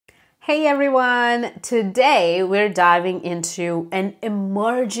Hey everyone! Today we're diving into an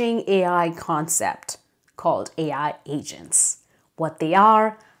emerging AI concept called AI agents. What they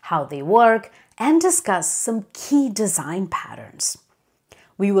are, how they work, and discuss some key design patterns.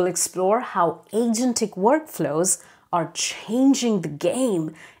 We will explore how agentic workflows are changing the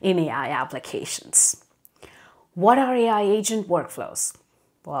game in AI applications. What are AI agent workflows?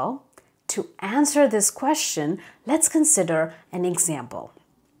 Well, to answer this question, let's consider an example.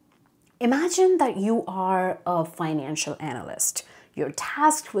 Imagine that you are a financial analyst. You're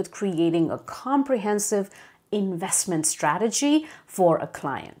tasked with creating a comprehensive investment strategy for a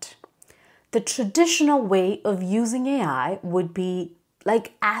client. The traditional way of using AI would be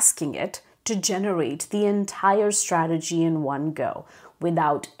like asking it to generate the entire strategy in one go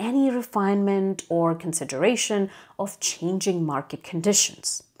without any refinement or consideration of changing market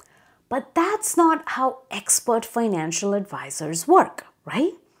conditions. But that's not how expert financial advisors work,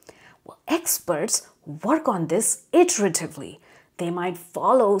 right? Well, experts work on this iteratively. They might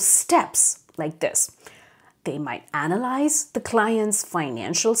follow steps like this. They might analyze the client's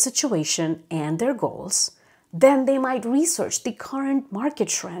financial situation and their goals. Then they might research the current market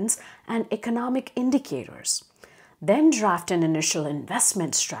trends and economic indicators. Then draft an initial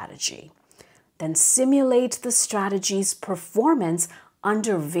investment strategy. Then simulate the strategy's performance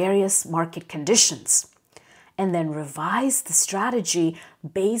under various market conditions. And then revise the strategy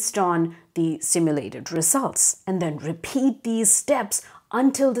based on the simulated results, and then repeat these steps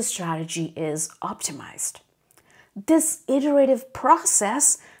until the strategy is optimized. This iterative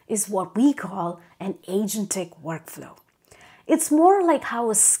process is what we call an agentic workflow. It's more like how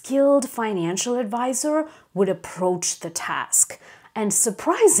a skilled financial advisor would approach the task, and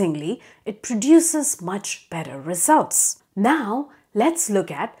surprisingly, it produces much better results. Now, let's look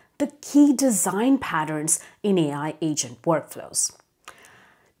at the key design patterns in AI agent workflows.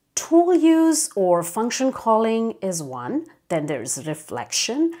 Tool use or function calling is one, then there's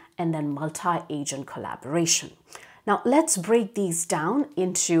reflection, and then multi-agent collaboration. Now let's break these down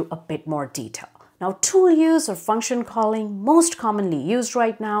into a bit more detail. Now tool use or function calling, most commonly used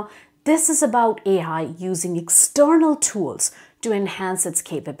right now, this is about AI using external tools to enhance its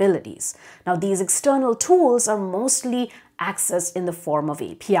capabilities. Now these external tools are mostly accessed in the form of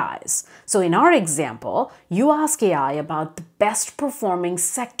APIs. So in our example, you ask AI about the best performing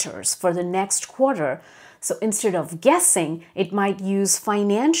sectors for the next quarter. So instead of guessing, it might use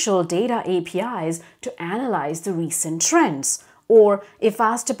financial data APIs to analyze the recent trends. Or if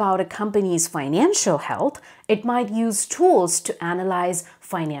asked about a company's financial health, it might use tools to analyze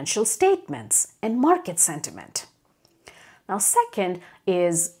financial statements and market sentiment. Now, second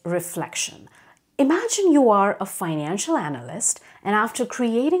is reflection. Imagine you are a financial analyst, and after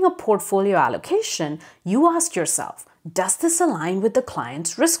creating a portfolio allocation, you ask yourself, does this align with the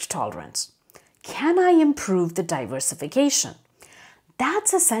client's risk tolerance? Can I improve the diversification?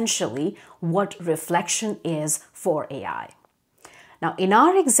 That's essentially what reflection is for AI. Now, in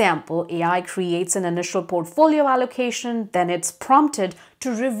our example, AI creates an initial portfolio allocation, then it's prompted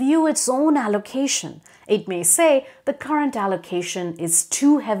to review its own allocation. It may say the current allocation is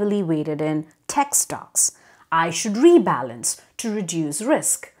too heavily weighted in tech stocks. I should rebalance to reduce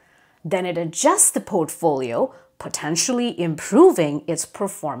risk. Then it adjusts the portfolio, potentially improving its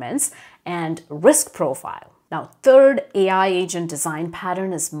performance and risk profile. Now, third AI agent design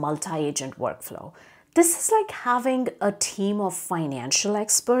pattern is multi-agent workflow. This is like having a team of financial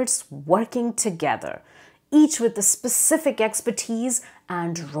experts working together, each with a specific expertise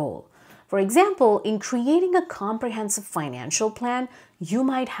and role. For example, in creating a comprehensive financial plan, you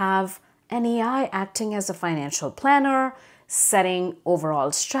might have an AI acting as a financial planner, setting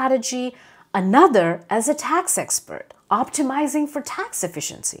overall strategy, another as a tax expert, optimizing for tax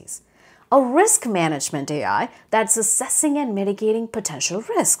efficiencies, a risk management AI that's assessing and mitigating potential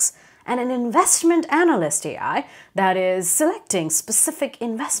risks, and an investment analyst AI that is selecting specific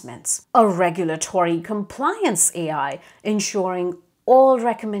investments, a regulatory compliance AI ensuring all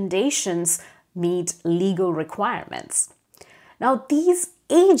recommendations meet legal requirements. Now, these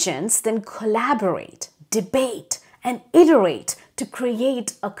agents then collaborate, debate, and iterate to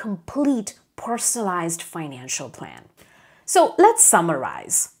create a complete personalized financial plan. So let's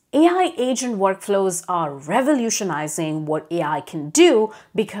summarize. AI agent workflows are revolutionizing what AI can do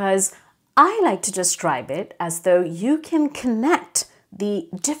because I like to describe it as though you can connect the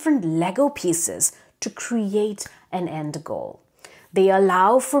different Lego pieces to create an end goal. They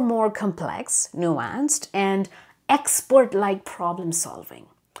allow for more complex, nuanced, and expert-like problem solving.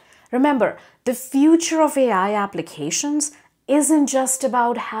 Remember, the future of AI applications isn't just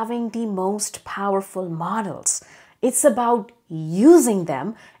about having the most powerful models. It's about using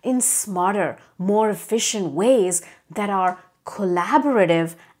them in smarter, more efficient ways that are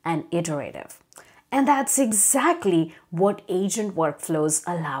collaborative and iterative. And that's exactly what agent workflows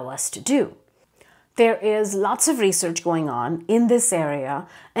allow us to do. There is lots of research going on in this area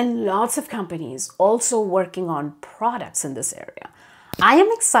and lots of companies also working on products in this area. I am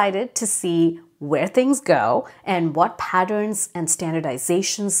excited to see where things go and what patterns and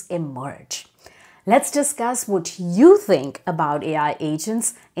standardizations emerge. Let's discuss what you think about AI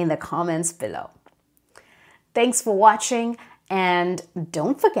agents in the comments below. Thanks for watching, and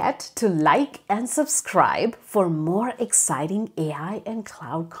don't forget to like and subscribe for more exciting AI and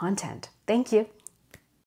cloud content. Thank you.